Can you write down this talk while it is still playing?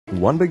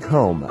one big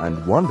home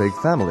and one big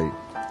family.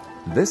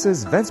 This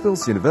is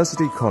Ventspils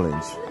University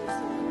College.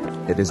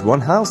 It is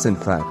one house, in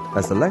fact,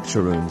 as the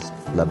lecture rooms,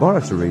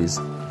 laboratories,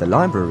 the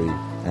library,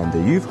 and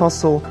the youth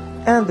hostel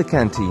and the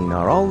canteen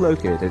are all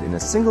located in a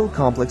single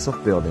complex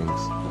of buildings.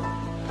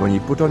 When you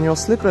put on your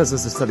slippers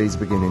as the studies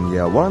begin in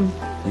year 1,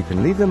 you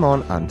can leave them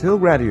on until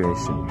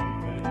graduation.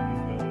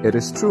 It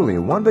is truly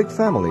one big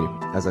family,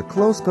 as a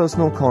close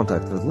personal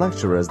contact with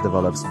lecturers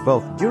develops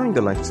both during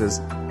the lectures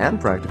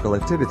and practical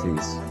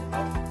activities.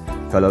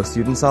 Fellow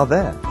students are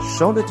there,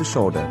 shoulder to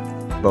shoulder,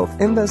 both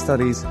in their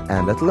studies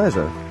and at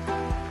leisure.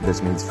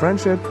 This means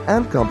friendship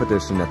and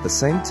competition at the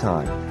same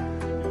time.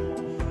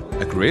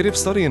 A creative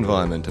study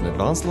environment and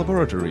advanced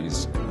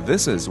laboratories.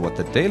 This is what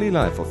the daily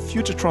life of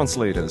future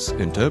translators,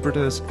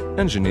 interpreters,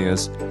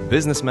 engineers,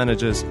 business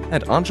managers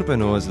and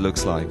entrepreneurs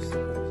looks like.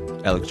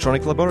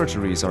 Electronic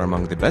laboratories are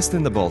among the best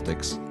in the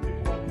Baltics.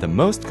 The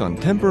most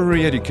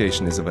contemporary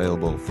education is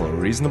available for a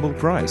reasonable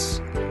price.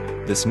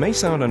 This may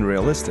sound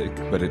unrealistic,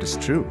 but it is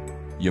true.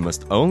 You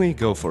must only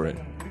go for it.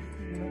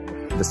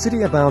 The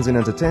city abounds in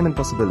entertainment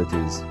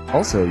possibilities.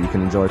 Also, you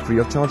can enjoy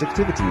free-of-charge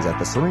activities at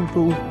the swimming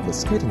pool, the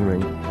skating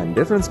rink, and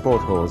different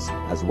sport halls,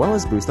 as well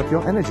as boost up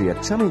your energy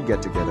at chummy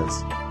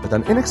get-togethers. But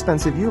an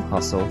inexpensive youth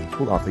hostel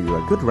will offer you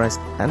a good rest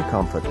and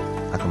comfort.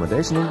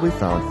 Accommodation will be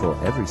found for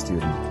every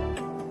student.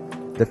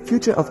 The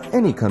future of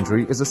any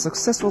country is a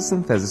successful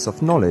synthesis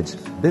of knowledge,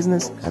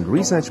 business, and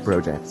research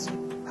projects.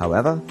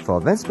 However, for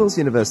Ventspils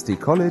University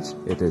College,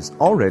 it is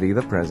already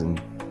the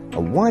present. A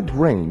wide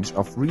range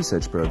of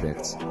research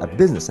projects, a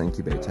business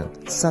incubator,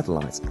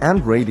 satellites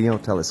and radio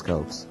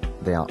telescopes.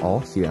 They are all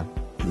here.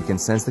 You can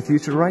sense the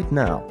future right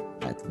now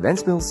at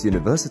Ventspils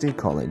University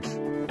College.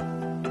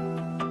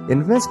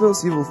 In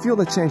Ventspils you will feel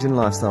the change in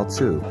lifestyle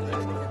too.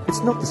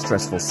 It's not the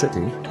stressful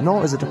city,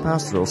 nor is it a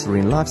pastoral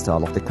serene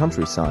lifestyle of the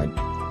countryside.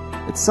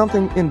 It's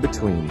something in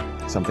between,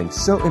 something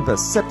so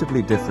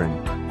imperceptibly different.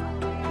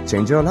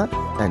 Change your life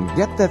and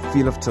get that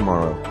feel of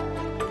tomorrow.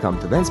 Come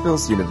to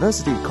Ventspils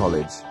University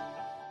College.